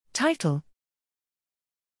Title: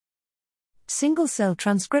 Single-cell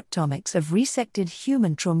transcriptomics of resected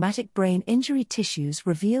human traumatic brain injury tissues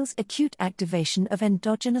reveals acute activation of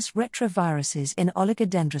endogenous retroviruses in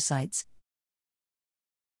oligodendrocytes.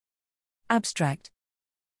 Abstract: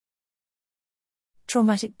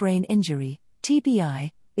 Traumatic brain injury,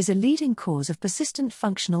 TBI, is a leading cause of persistent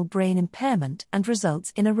functional brain impairment and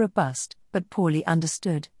results in a robust, but poorly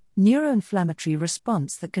understood, neuroinflammatory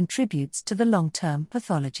response that contributes to the long-term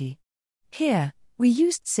pathology. Here, we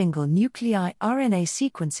used single-nuclei RNA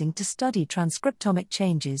sequencing to study transcriptomic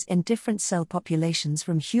changes in different cell populations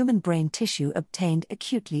from human brain tissue obtained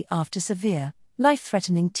acutely after severe,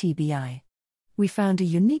 life-threatening TBI. We found a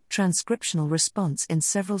unique transcriptional response in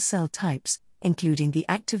several cell types, including the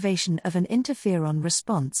activation of an interferon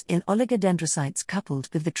response in oligodendrocytes coupled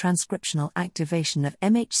with the transcriptional activation of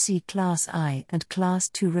MHC class I and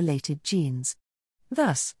class II related genes.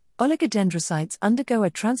 Thus, oligodendrocytes undergo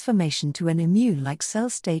a transformation to an immune-like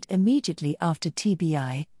cell state immediately after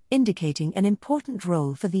TBI, indicating an important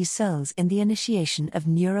role for these cells in the initiation of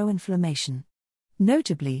neuroinflammation.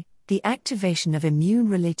 Notably, the activation of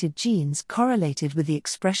immune-related genes correlated with the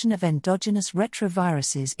expression of endogenous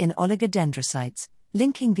retroviruses in oligodendrocytes,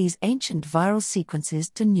 linking these ancient viral sequences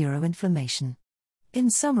to neuroinflammation. In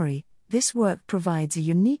summary, this work provides a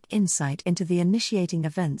unique insight into the initiating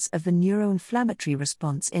events of the neuroinflammatory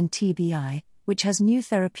response in TBI, which has new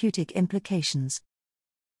therapeutic implications.